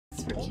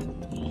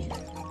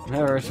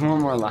There's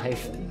one more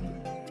life.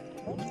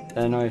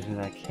 That annoys me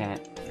that I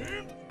can't.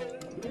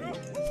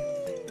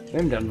 We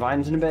haven't done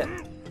vines in a bit.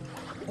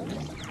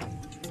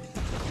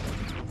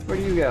 Where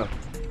do you go?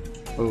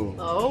 Oh.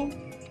 Oh?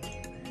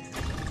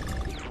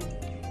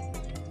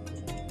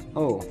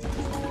 Oh.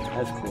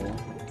 That's cool.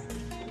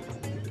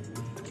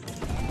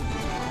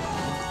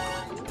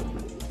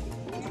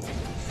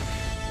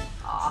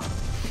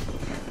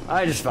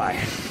 I just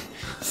fired.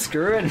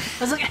 Screw it. I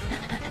was like,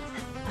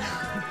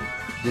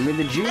 Give me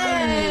the juice.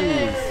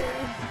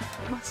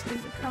 must be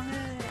the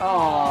comment.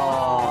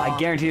 Oh, I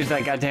guarantee it's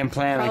that goddamn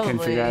plan. I couldn't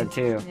figure out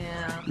too.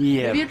 Yeah.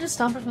 Yeah. Maybe you just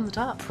stomp it from the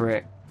top.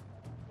 Prick.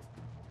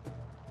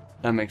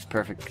 That makes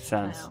perfect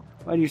sense. I know.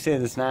 Why do you say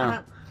this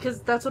now?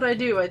 Because that's what I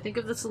do. I think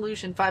of the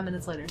solution 5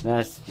 minutes later.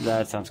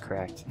 That sounds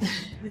correct.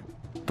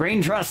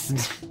 Brain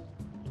trust.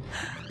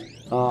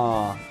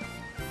 Oh.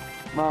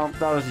 Well,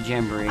 that was a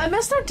jamboree. I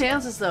missed their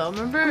dances though.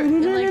 Remember?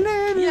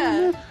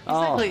 Yeah.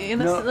 Exactly.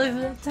 No.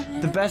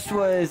 The best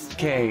was,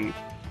 okay,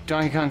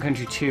 Donkey Kong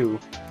Country 2.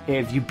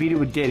 If you beat it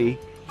with Diddy,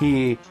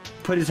 he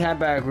put his hat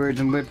backwards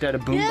and whipped out a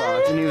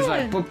boombox, and he was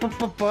like,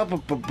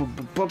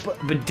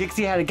 but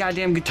Dixie had a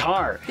goddamn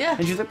guitar. Yeah.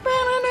 And she's like,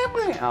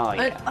 oh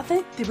yeah. I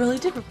think they really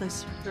did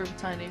replace her with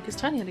Tiny, because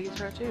Tiny had a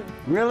guitar too.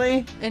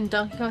 Really? In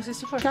Donkey Kong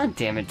 64. God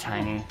damn it,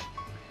 Tiny.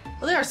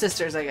 Well, they are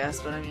sisters, I guess,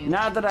 but I mean.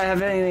 Not that I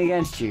have anything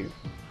against you,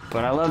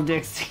 but I love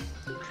Dixie.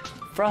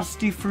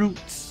 Frosty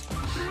Fruits.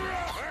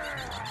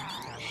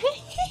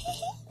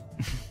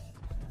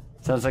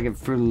 Sounds like if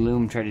Fruit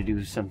Loom tried to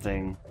do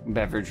something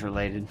beverage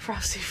related.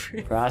 Frosty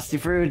Fruit. Frosty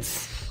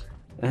Fruits.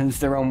 And it's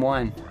their own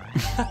wine.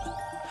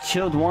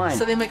 Chilled wine.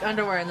 So they make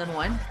underwear and then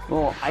wine?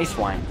 Well, ice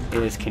wine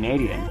is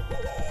Canadian.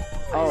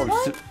 Oh,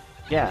 so,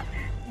 yeah.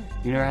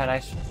 You never had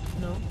ice?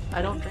 No,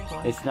 I don't drink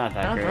wine. It's not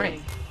that I don't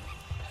great. drink.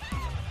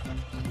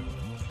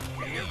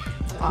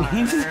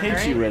 He just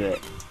hit you with it.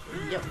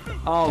 Yep.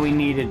 Oh, we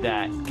needed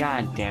that.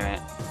 God damn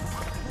it.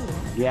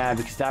 Yeah,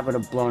 because that would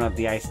have blown up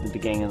the ice at the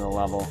beginning of the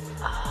level.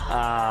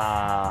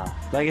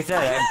 Like I said,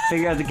 I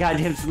figured out the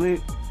goddamn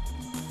salute.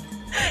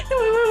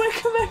 Wait,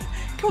 come back.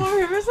 Come over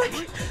here for a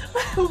second.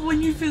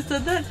 When you first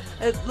said that,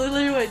 it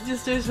literally went,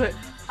 just went,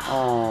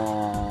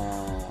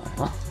 Oh.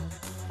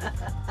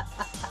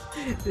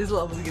 this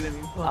level's gonna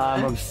be fun.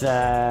 I'm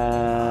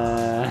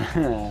upset.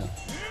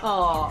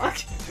 Oh.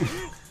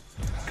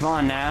 Come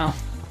on now.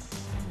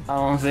 I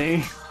don't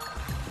see.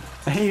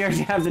 You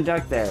already have the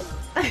duck there.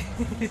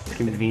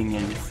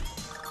 Convenience.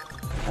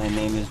 My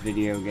name is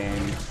video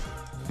game.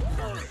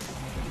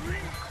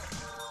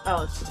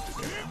 Oh, it's just a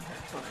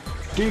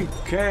video.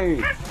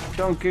 DK.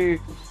 Donkey.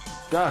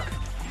 Duck.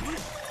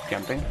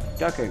 Jumping.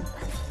 Ducking.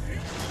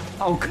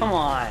 Oh, come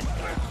on.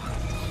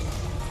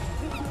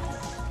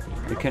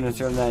 They couldn't have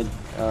thrown that.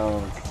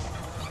 Oh.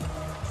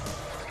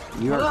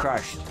 You are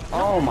crushed.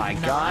 Oh my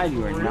god,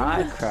 you are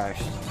not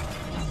crushed.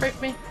 Break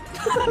me.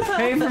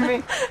 Pray for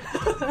me.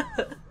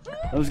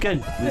 That was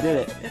good. We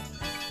did it.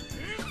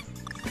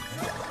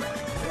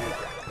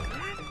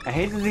 I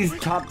hate that these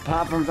top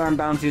platforms aren't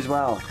bouncy as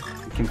well.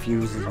 It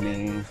confuses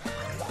me.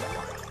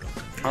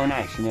 Oh,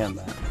 nice. You nailed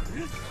that.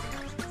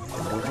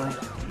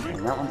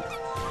 And that one.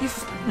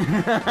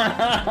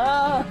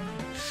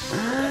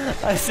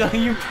 I saw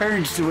you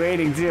perched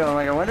waiting too. I'm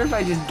like, I wonder if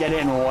I just get it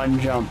in one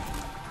jump.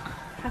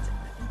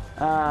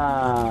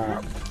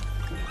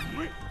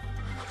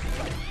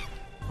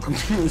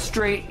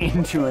 Straight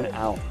into an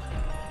owl.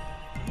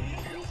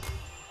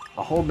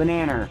 A whole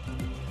banana.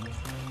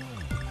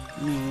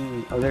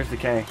 Oh, there's the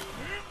K.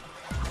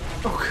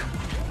 Oh.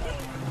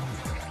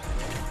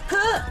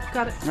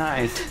 Got it.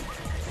 Nice.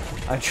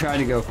 I tried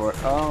to go for it.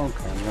 Oh,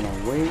 okay. I'm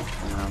gonna wait,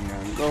 and I'm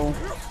gonna go.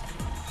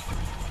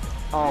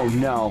 Oh,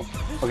 no.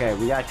 Okay,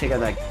 we gotta take out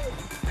that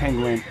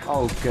penguin.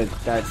 Oh, good.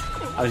 That's...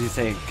 I was gonna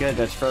say, good,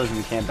 that's frozen.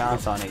 We can't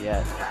bounce on it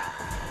yet.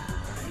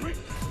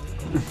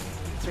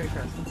 It's very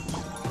frozen.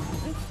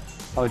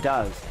 Oh, it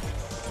does.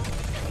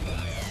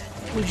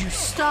 Would you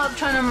stop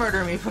trying to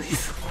murder me,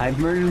 please? I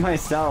murdered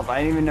myself. I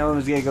didn't even know it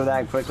was gonna go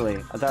that quickly.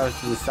 I thought it was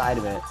to the side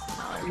of it.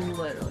 Oh, you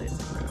literally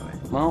took it away.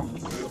 Well,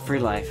 free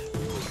life.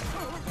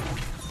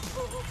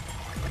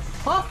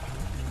 Oh!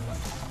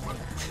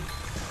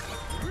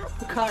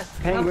 God.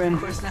 Penguin. Oh,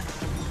 of course not.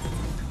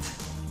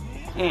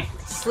 Eh.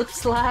 Slip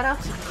slide out?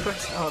 Of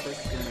course. Oh, this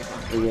is gonna be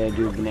fun. We gotta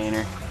do a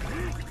banana.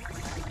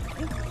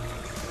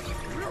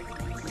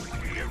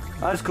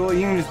 Oh, that's cool.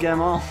 You can just get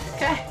them all.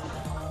 Okay.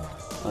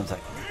 One sec.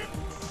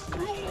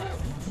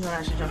 You wanna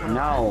actually jump on?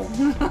 No.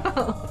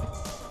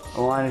 I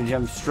want to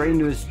jump straight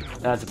into his...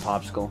 That's a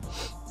popsicle.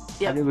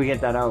 Yep. How did we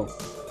get that out?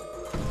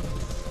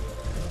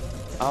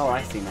 Oh,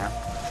 I see now.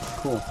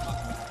 Cool.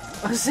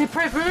 Oh, say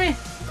pray for me!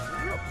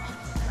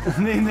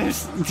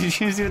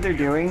 Did you see what they're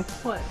doing?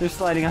 What? They're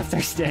sliding off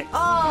their stick.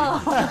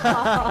 Oh!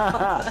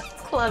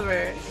 That's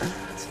clever.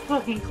 It's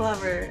fucking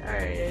clever.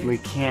 Alright. We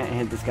can't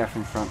hit this guy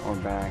from front or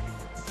back.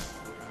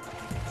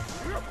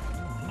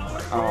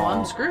 Oh,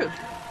 I'm screwed.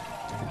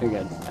 You're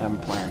good. I have a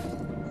plan.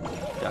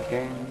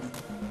 Ducking.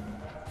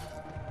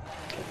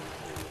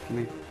 Come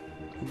here.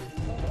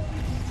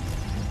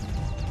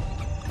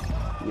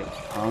 you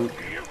punk.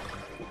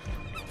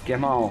 Get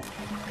 'em all.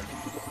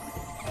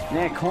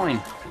 Nah, coin.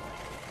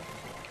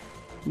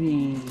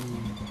 Whee.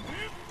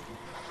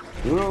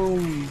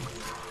 Boom.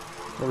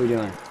 What are we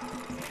doing?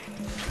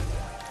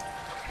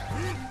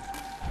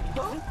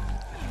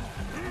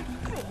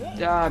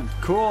 Ah,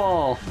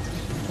 cool.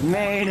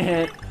 Made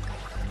it.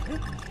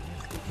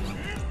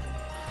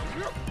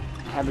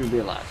 Happy to be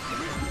alive.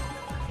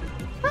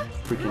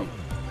 Freaking.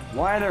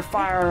 Why are there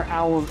fire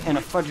owls and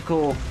a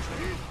fudgicle?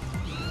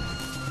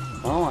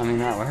 Oh, I mean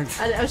that works.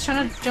 I was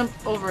trying to jump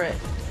over it.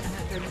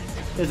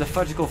 There's a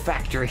fudgicle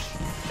factory.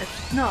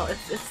 No,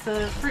 it's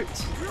the fruit.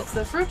 It's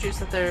the fruit juice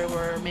that they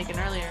were making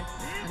earlier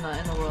in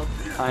the world.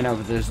 I know,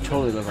 but there's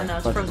totally look I like know,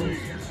 it's fudgicle. frozen.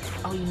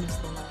 Oh, you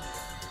missed the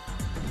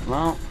one.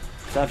 Well,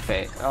 that's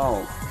fate.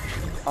 Oh,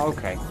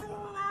 okay.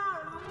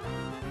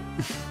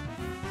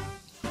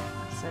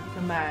 Said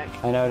come back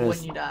I noticed.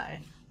 when you die.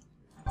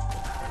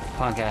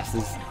 Punk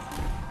asses.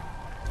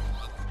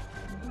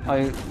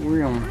 I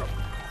real.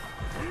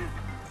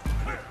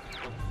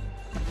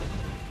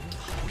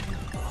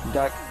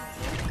 Duck.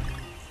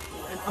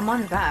 I'm on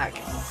your back.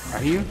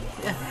 Are you?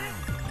 Yeah.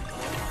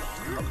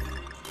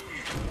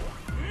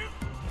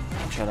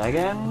 Try that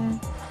again.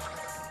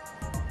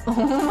 Oh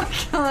my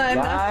god.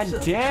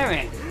 God damn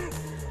it!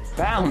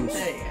 Bounce.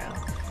 There you go.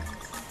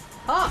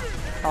 Oh!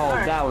 Oh,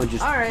 Alright. that was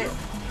just. Alright.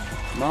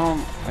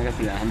 Well, I got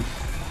the end.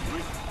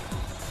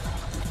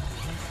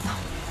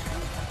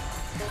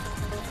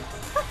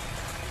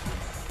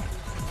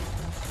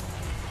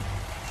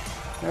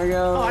 There we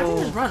go. Oh, I can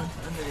just run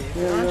under these.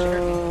 There we Don't you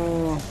hurt me.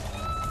 go.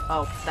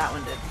 Oh, that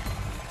one did.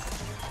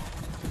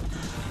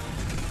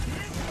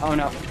 Oh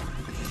no.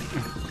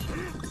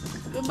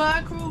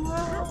 Goodbye, cruel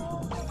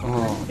world.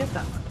 Oh. Get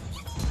that one.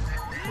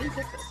 Where did you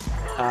get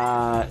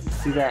this?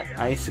 See that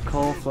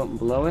icicle floating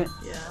below it?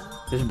 Yeah.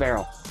 There's a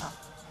barrel.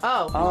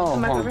 Oh, Oh,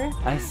 come back hold over on.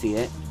 here? I see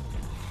it.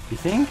 You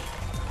think?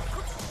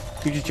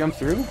 You just jump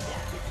through?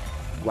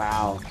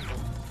 Wow.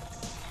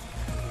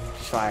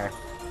 Just fire.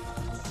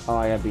 Oh,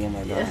 I gotta be in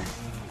there, though. Yeah.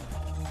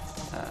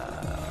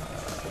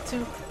 2,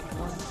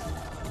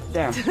 1.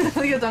 There.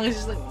 Look at Dong, it's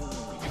just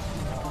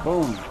like...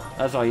 Boom.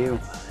 That's all you.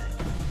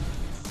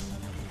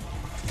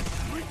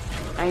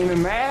 I'm a Oh,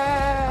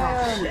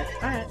 man! shit.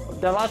 Alright.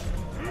 That last...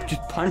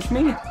 Just punch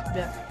me?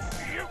 Yeah.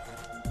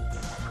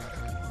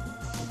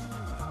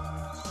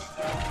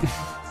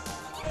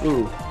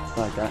 Ooh, I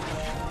like that.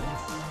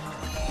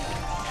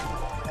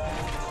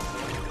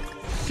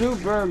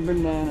 Super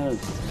bananas.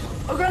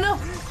 Oh, God, no!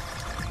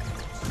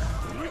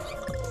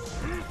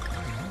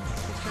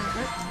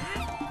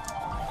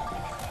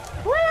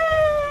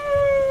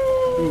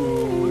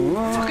 Ooh.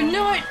 Fucking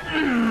knew it!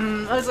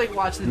 I was like,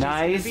 watch the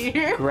Nice juice be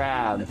here.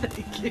 grab.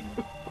 Thank you.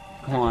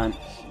 Come on.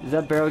 Is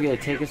that barrel gonna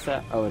take us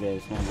that? Oh, it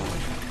is. Never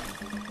mind.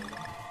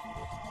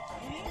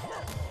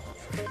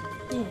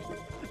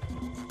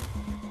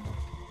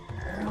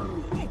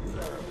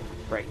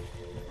 Right.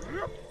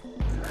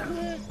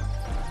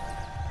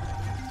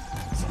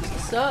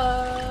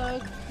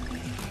 Suck.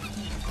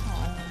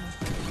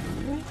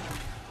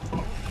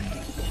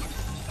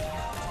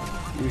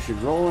 You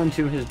should roll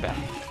into his back.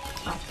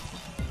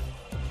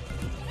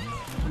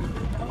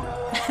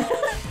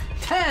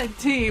 Tag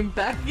team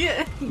back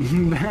again.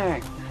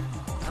 Back.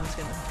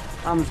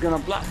 I'm just gonna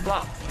block,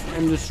 block,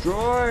 and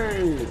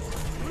destroy.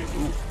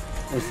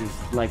 This is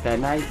like that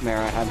nightmare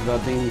I had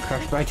about being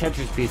crushed by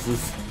Tetris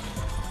pieces.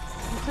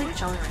 We played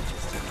Jolly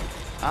Ranchers too.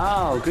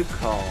 Oh, good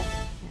call.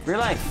 Real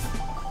life.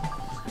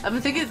 I've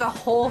been thinking the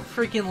whole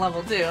freaking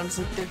level too. I'm just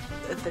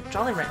like, they're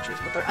Jolly Ranchers,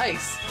 but they're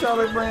ice.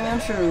 Jolly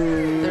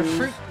Ranchers.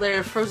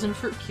 They're frozen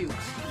fruit cubes.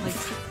 Like What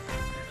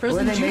are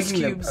frozen they juice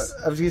making cubes.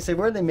 them? I was gonna say,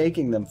 what are they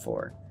making them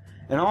for?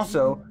 And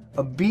also,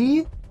 a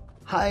bee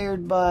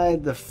hired by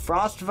the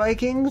Frost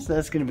Vikings?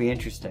 That's gonna be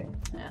interesting.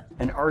 Yeah.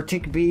 An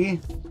Arctic bee?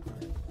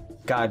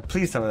 God,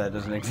 please tell me that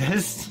doesn't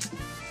exist.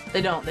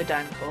 They don't. They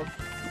die in the cold.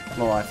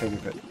 Well, I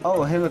figured it.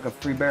 Oh, hey, look, a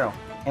free barrel.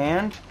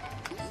 And?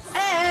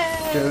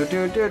 Hey! Do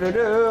do do do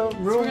do.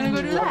 we're gonna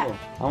go do that. Level.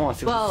 I want to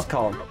see what it's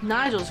called.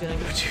 Nigel's gonna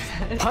go do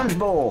that. Punch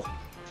bowl.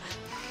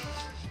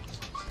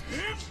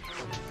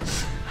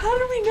 How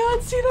did we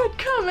not see that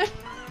coming?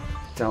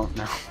 Don't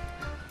know.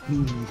 The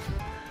whole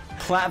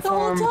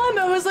Platform. time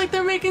I was like,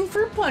 they're making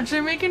fruit punch.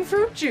 They're making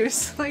fruit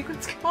juice. Like,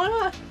 what's going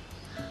on?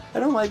 I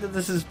don't like that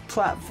this is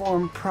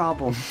platform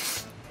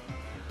problems.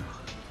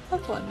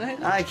 That's one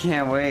night. I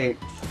can't wait.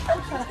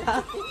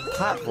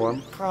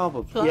 Platform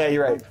problems. Yeah,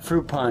 you're right.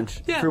 Fruit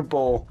punch. Yeah. Fruit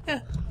bowl.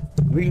 Yeah.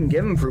 We can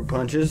give him fruit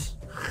punches.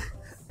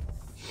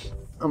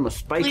 I'm gonna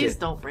spike Please it.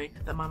 don't break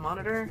my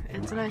monitor.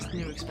 It's a nice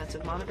new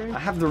expensive monitor. I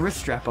have the wrist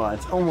strap on.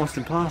 It's almost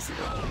impossible.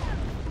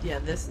 Yeah,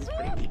 this is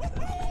pretty deep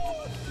though.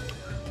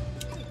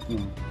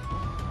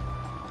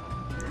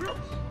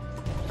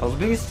 Puzzle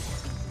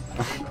piece?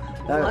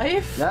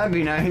 Life? That'd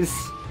be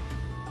nice.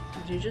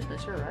 Did you just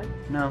miss her, right?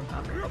 No.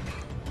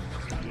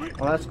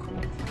 Well, that's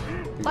cool.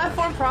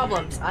 Platform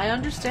problems. I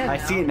understand. I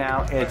now. see it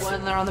now. It's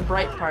When they're on the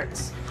bright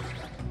parts.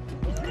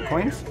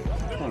 coins?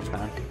 Thanks,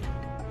 man.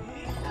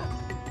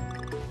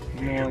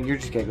 No, you're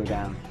just gonna go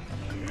down.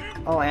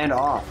 Oh, and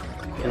off.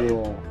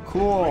 Cool.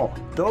 Cool.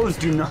 Those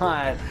do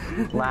not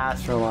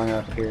last for a long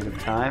enough period of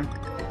time.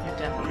 You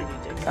definitely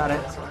need to Got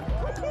it. this one.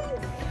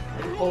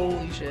 Like,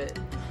 holy shit.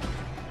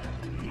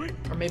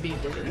 Or maybe you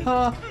did it.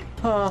 I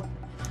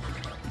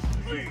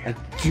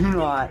do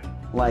not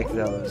like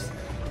those.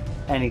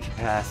 Any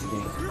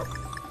capacity.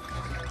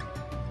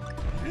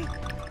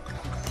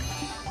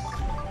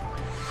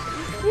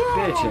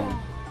 Bitchin'.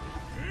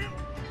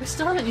 We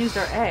still haven't used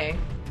our A.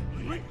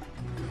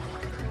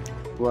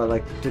 What,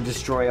 like to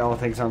destroy all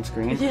things on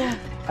screen? Yeah.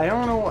 I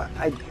don't know what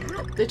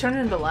They turn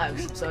it into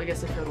lives, so I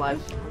guess if you're live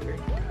hungry.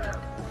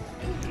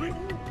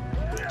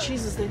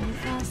 Jesus, they move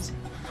fast.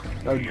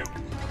 oh,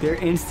 they're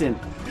instant.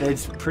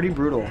 It's pretty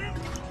brutal.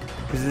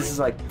 Because this is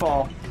like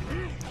fall.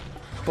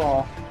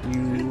 Fall.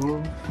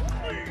 You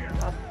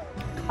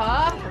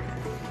Huh?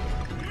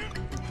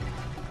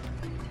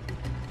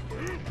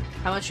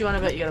 How much you want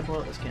to bet you gotta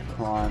blow this candle?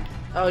 come on.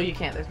 Oh, you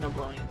can't. There's no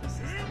blowing in this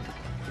system.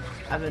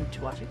 I've been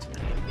watching too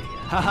many videos.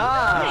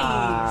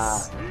 Haha!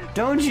 Nice.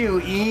 Don't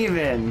you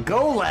even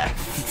go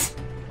left.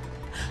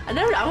 I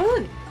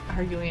wasn't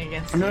arguing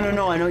against.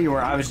 No, I know you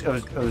were. I was I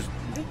gotta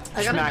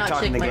smack not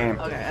talking shake the my. game.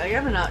 Okay, I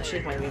gotta not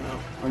shake my remote.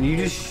 When you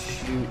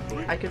just shoot.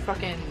 I could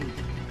fucking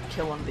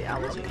kill one of the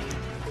owls you need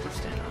to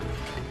stand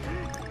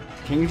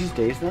on. Can you just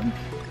daze them?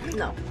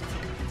 No.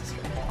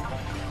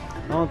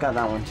 Oh, got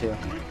that one too.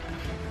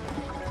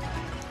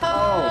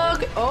 Oh.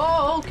 Okay.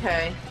 Oh,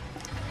 okay.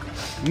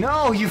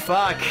 No, you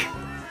fuck.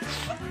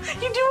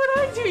 You do what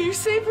I do. You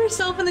save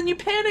yourself and then you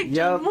panic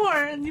Yep. more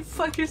and you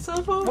fuck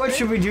yourself over. What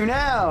should we do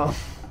now?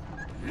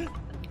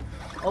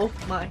 Oh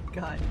my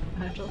god,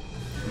 Nigel.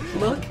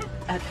 Look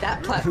at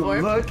that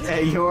platform. Look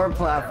at your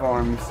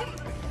platforms.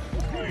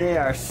 They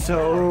are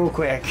so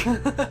quick.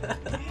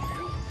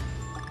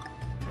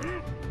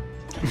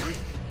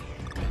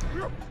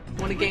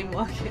 When a game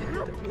walk in,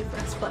 the really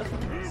fast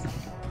platforms.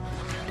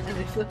 And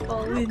they flip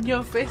all in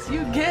your face,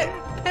 you get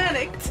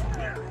panicked.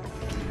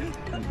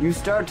 You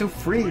start to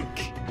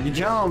freak. You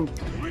jump.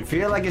 You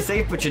feel like you're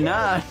safe, but you're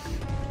not.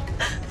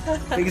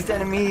 Biggest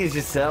enemy is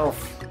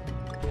yourself.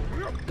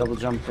 Double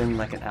jump in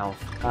like an elf.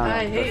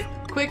 I hate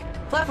quick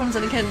platforms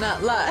and I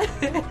cannot lie.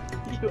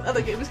 You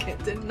other gamers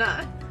can't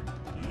deny.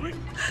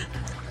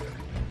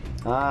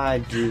 I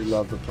do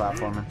love the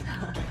platforming.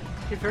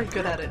 You're very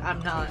good at it. I'm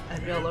not.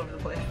 I'd be all over the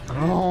place.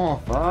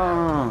 Oh,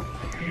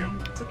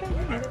 It's okay, you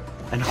made it.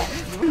 I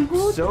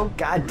know. So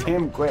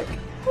goddamn quick.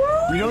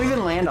 You don't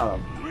even land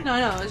on them. No,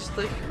 it's just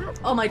like,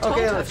 oh, my toe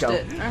Okay, let's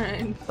touched go. it.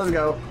 Alright. Let's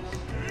go.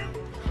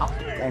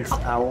 Thanks,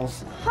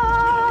 owls.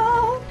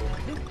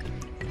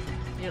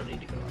 You don't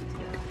need to go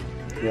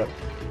up. Yep.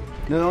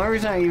 No, the only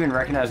reason I even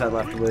recognize that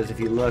left was if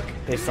you look,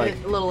 it's like,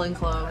 A little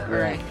enclosed. Yeah.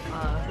 Right.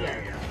 Yeah.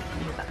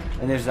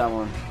 and there's that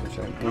one. Which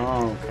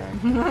oh, okay.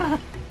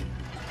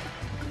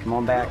 Come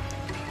on back.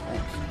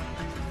 Thanks.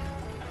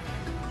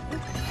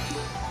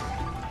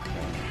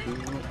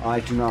 Oh, I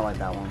do not like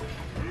that one.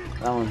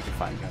 That one's a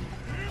fine gun.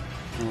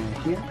 And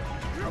here,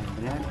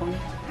 and that one,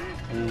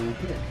 and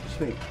here.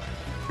 Sweet.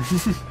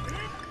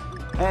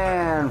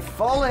 And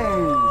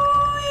falling!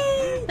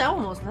 That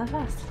one wasn't that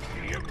fast.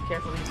 Be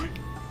careful.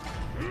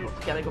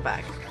 Gotta go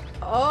back.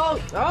 Oh!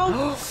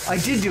 I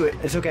did do it.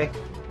 It's okay.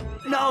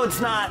 No, it's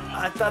not.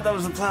 I thought that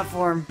was the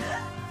platform.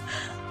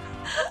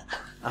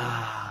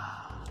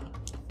 I'm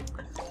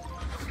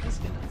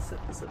just gonna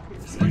set this up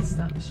here so it's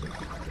not a shit.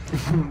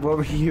 What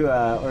were you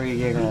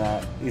giggling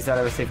at? You thought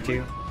I was safe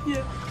too?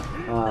 Yeah.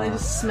 I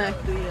just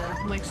smacked the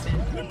mic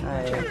stand.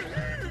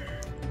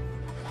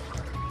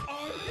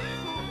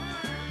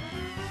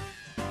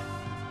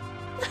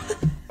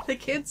 They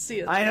can't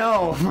see it. I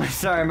know.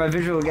 Sorry, my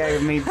visual gag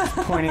of me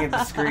pointing at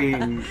the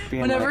screen.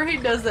 Being Whenever like,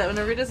 he does that,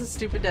 whenever he does a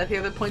stupid death, he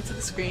either points at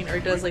the screen or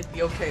he does like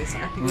the okay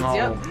sign. He goes, "Oh,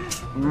 yep.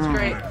 It's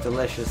great.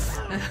 delicious."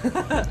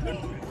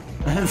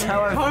 That's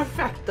how I.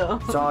 Perfecto.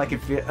 That's all I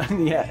could feel.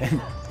 Yeah,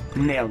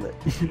 nailed it.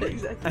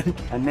 Exactly.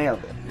 I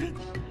nailed it.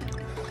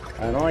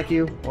 I don't like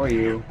you or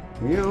you.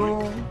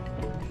 You.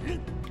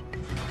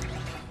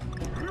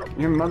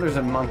 Your mother's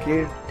a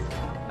monkey.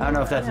 I don't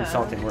know if that's Yeah.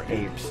 insulting. We're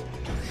apes.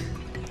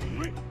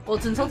 Well,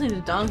 it's insulting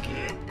to Donkey.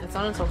 It's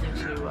not insulting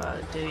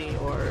to Diddy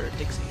or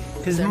Dixie.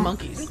 They're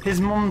monkeys.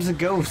 His mom's a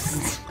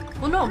ghost.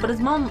 Well, no, but his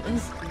mom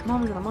isn't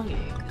a monkey.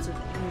 It's a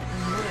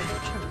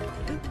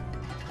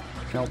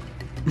Nope.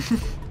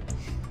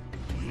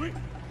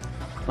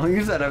 Oh,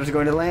 you said I was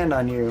going to land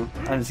on you.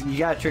 And you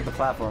gotta trick the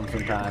platform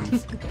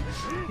sometimes.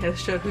 You gotta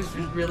show who's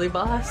really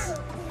boss.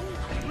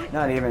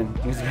 Not even.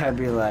 You just gotta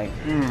be like,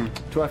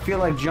 do I feel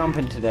like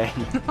jumping today?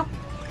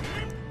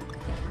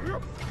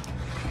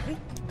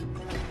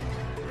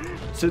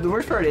 So the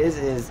worst part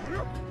is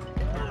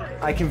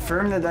I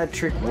confirmed that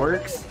trick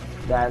works.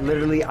 That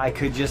literally I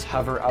could just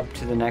hover up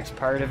to the next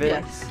part of it.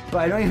 Yes.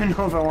 But I don't even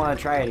know if I want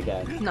to try it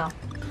again. No.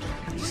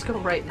 Just go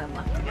right and then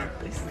left again,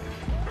 please.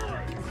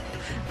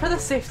 For the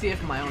safety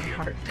of my own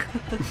heart.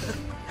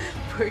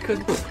 Before it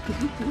goes.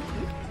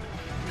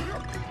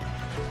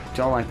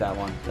 Don't like that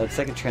one. That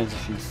second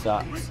transition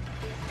sucks.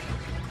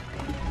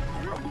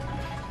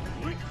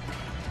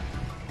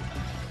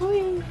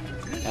 Whee.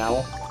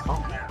 Owl.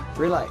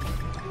 Free life.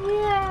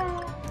 Yeah.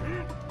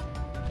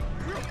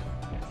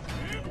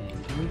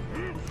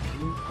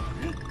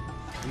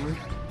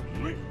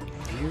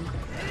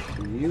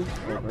 You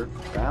over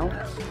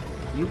bounce.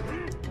 You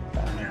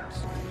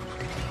bounce.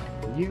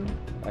 You.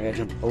 I gotta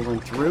jump over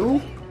and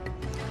through.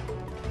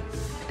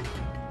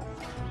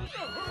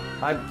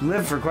 I've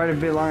lived for quite a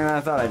bit longer than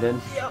I thought I did.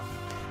 Yep.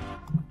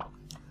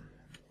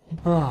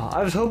 Oh,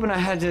 I was hoping I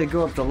had to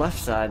go up the left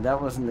side.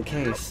 That wasn't the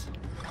case.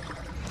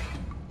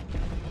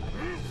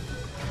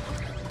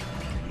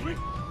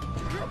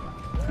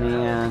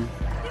 Man.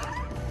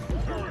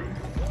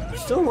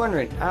 Still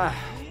wondering.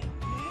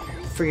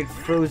 Freaking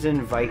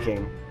frozen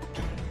Viking.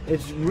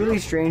 It's really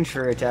strange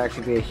for it to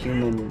actually be a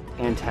human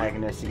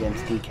antagonist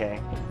against DK.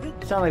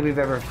 It's not like we've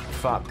ever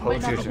fought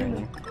poachers or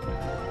anything.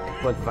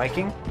 What,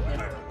 Viking?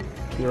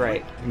 You're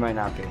right. He might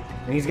not be.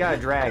 And he's got a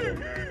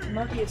dragon. It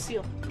might be a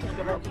seal. Like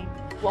a Viking.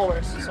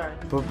 Walrus, sorry.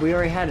 But we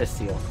already had a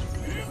seal.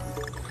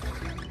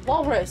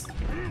 Walrus.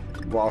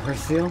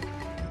 Walrus seal?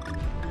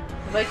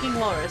 Viking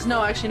walrus.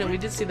 No, actually, no. We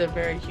did see the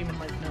very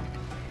human-like no.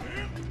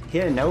 He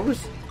had a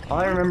nose? All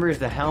I remember is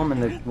the helm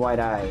and the white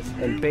eyes.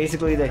 And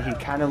basically that he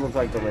kind of looked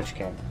like the Lich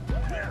King.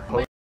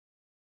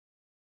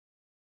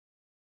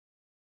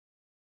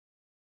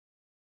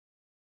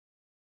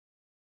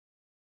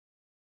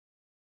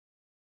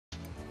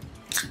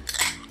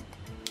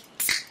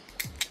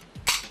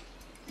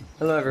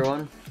 Hello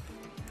everyone.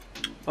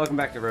 Welcome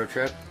back to Road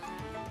Trip.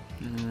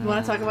 You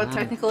want to talk about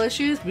technical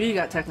issues? We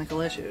got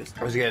technical issues.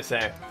 I was gonna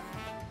say,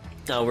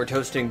 we're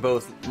toasting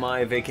both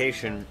my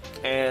vacation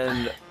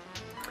and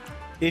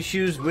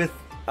issues with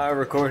our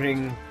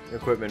recording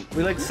equipment.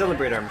 We like to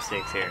celebrate our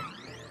mistakes here.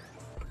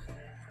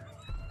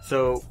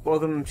 So,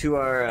 welcome to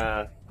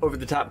our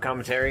over-the-top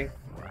commentary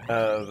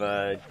of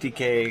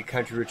DK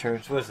Country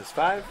Returns. What is this,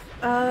 5?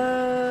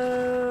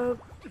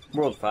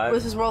 World 5.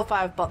 This is World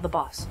 5, but the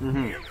boss.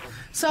 Mm-hmm.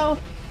 So,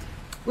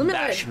 let me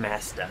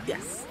Bashmaster.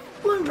 Yes.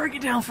 Let me break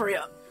it down for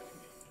you.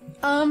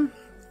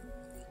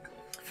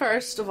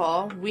 First of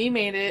all, we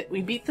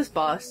beat this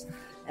boss,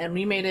 and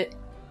we made it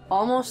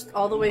almost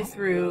all the way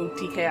through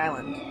DK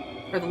Island.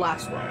 Or the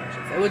last one, I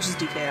should say, which is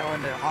DK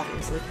Island,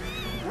 obviously.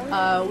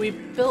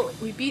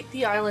 We beat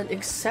the island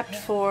except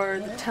for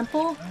the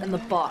temple and the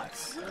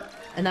boss.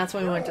 And that's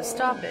when we went to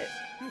stop it.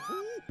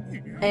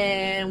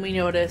 And we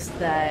noticed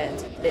that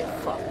it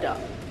fucked up.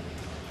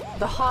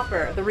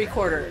 The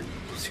recorder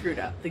screwed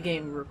up. The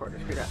game recorder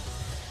screwed up.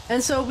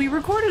 And so we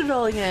recorded it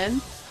all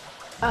again,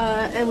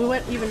 and we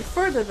went even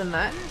further than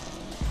that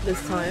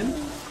this time.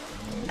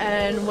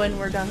 And when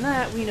we're done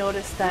that, we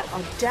noticed that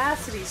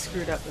Audacity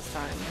screwed up this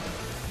time.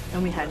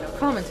 And we had no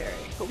commentary.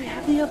 But we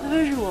have the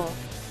visual.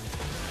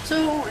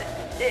 So,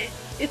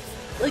 it's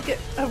like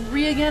a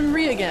re-again.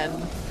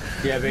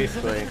 Yeah,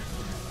 basically.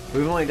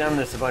 We've only done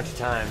this a bunch of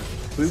times.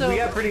 We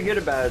got pretty good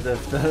about it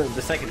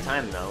the second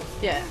time, though.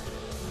 Yeah.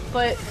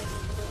 But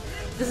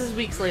this is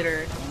weeks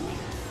later.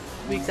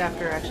 Weeks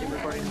after actually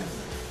recording this.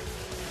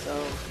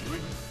 So,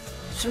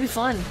 should be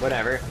fun.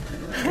 Whatever.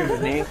 Good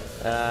with me.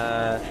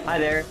 Hi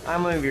there.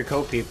 I'm one of your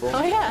co-people.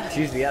 Oh, yeah.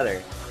 She's the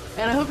other.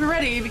 And I hope you're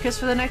ready, because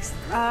for the next,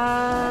 2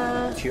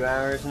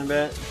 hours and a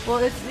bit? well,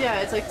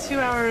 it's like 2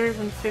 hours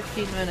and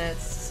 15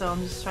 minutes, so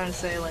I'm just trying to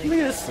say, like... Look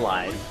at this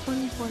slide.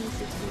 20,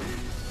 60...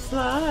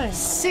 Slide.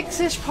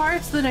 6-ish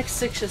parts? The next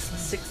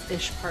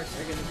six-ish parts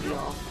are gonna be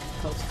all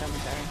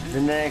post-commentary.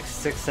 The next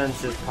Sixth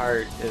Senses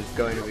part is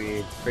going to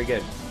be pretty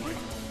good.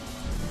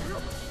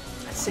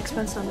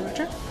 Sixpence on the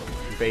Witcher?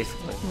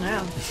 Basically.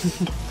 Yeah.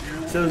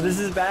 So this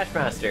is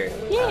Bashmaster.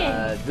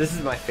 Yeah. This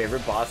is my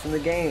favorite boss in the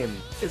game.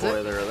 Is it?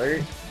 Spoiler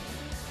alert.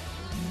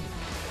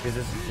 Because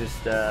this is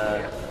just,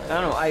 I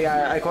don't know,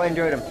 I quite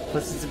enjoyed him.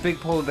 Plus it's a big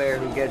polar bear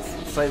who gets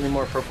slightly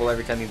more purple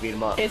every time you beat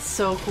him up. It's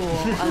so cool.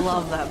 I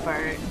love that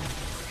part.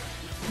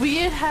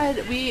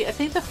 I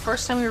think the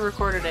first time we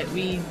recorded it,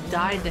 we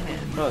died to him.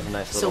 That was a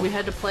nice little... So we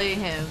had to play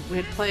him. We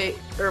had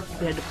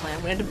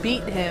to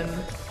beat him.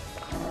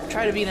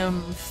 Try to beat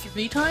him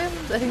 3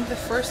 times, I think the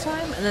first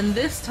time. And then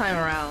this time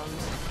around,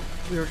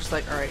 we were just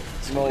like, alright.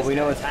 Well, we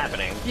know what's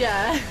happening.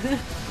 Yeah.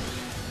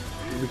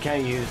 We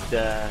kind of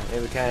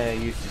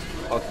used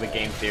Ultimate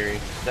Game Theory.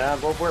 That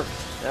both worked.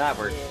 That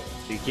worked.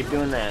 So you keep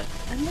doing that.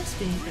 I miss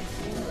being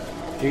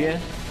 15. Do you?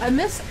 I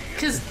miss,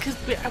 cause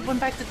I went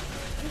back to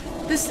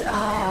this.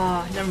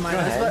 Never mind. Go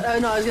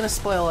ahead. I was gonna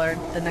spoil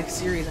the next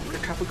series after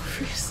Tropical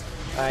Freeze.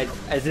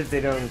 As if they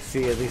don't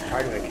see at least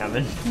part of it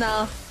coming.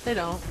 No, they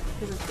don't,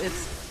 because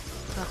it's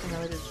nothing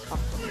related to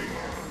Tropical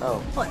Freeze.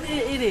 Oh. Well,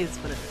 it is,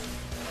 but it is.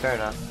 Fair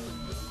enough.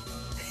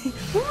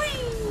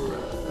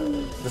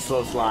 The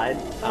slow slide.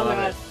 I love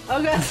it.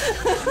 Oh god.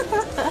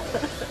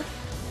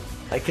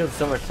 I killed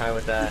so much time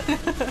with that.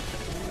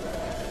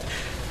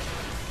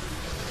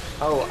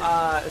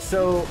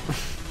 So...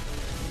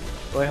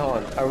 Wait, hold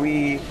on. Are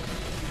we...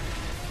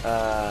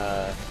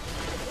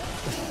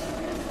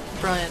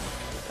 Brilliant,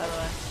 by the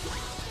way.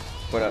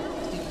 What up?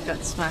 You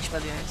got smashed by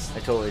the ice. I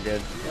totally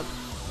did. Yep.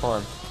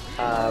 Hold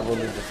on. We'll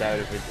leave this out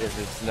if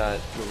it's not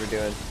what we're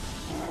doing.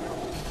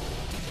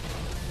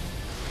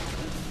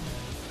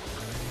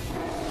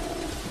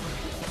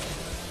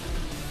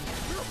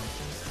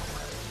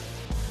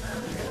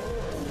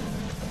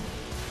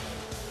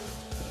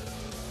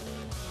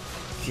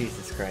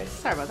 Jesus Christ.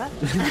 Sorry about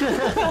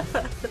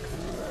that.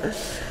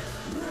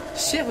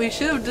 Shit, we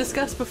should have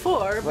discussed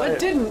before, but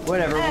didn't.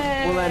 Whatever.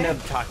 Hey. We'll end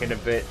up talking a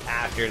bit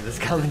after this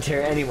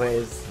commentary,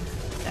 anyways.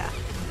 Yeah.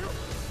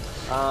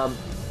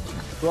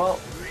 Well,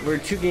 we're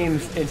 2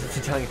 games into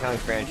the Donkey Kong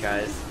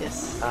franchise.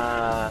 Yes.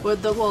 Well,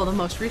 The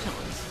most recent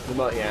ones.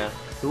 yeah.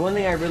 The one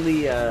thing I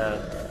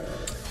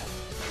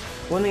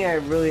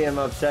really am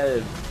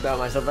upset about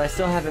myself, I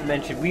still haven't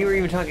mentioned. We were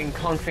even talking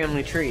Kong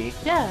Family Tree,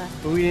 Yeah.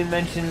 but we didn't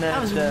mention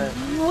that. That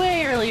was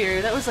way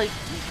earlier. That was like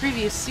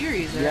previous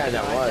series. Yeah,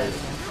 that I was. did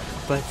again.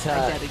 But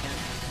I did again.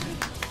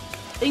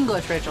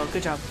 English, Rachel.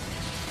 Good job.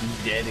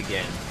 dead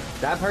again.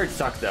 That part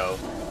sucked though.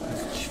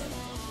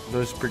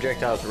 Those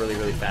projectiles were really,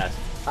 really fast.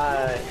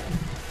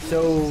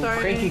 So Sorry.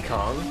 Cranky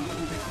Kong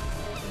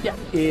Yeah.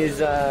 is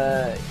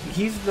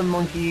he's the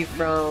monkey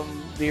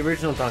from the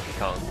original Donkey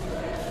Kong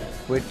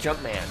with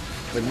Jumpman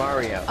with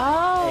Mario.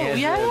 Oh, And,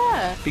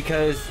 yeah.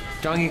 Because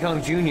Donkey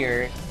Kong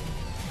Jr.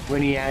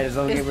 when he had his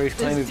own game where he's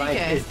claiming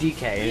DK. is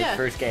DK in Yeah. his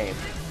first game.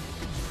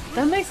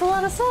 That makes a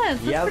lot of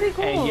sense. That's Yep. pretty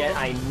cool. And yet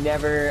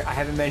I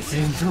haven't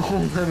mentioned it the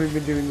whole time we've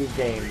been doing these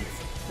games.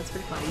 That's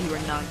pretty funny. You were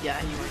not. Yeah,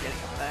 you were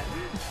getting that.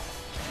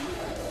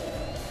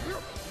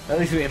 At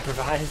least we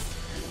improvised.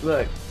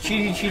 Look,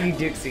 Cheaty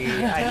Dixie,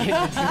 I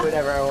get to do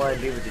whatever I want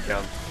to do with the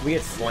jump. We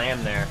get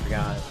slammed there, I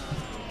forgot.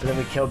 But then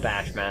we kill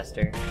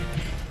Bashmaster.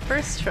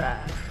 First try,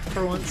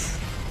 for once.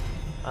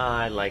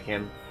 I like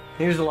him.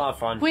 He was a lot of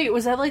fun. Wait,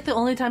 was that like the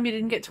only time you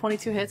didn't get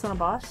 22 hits on a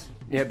boss?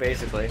 Yeah,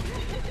 basically.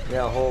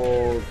 Yeah, a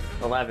whole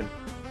 11.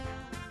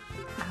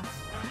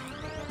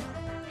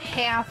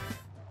 Half.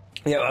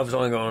 Yeah, I was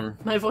only going,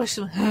 My voice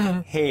went.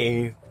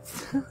 hey,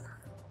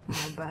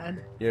 Not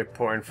bad. your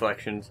poor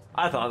inflections.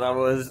 I thought that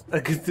was a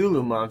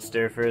Cthulhu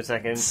monster for a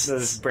second.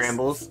 Those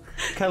brambles.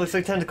 Kind of looks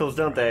like tentacles,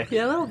 don't they?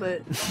 Yeah, a little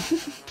bit.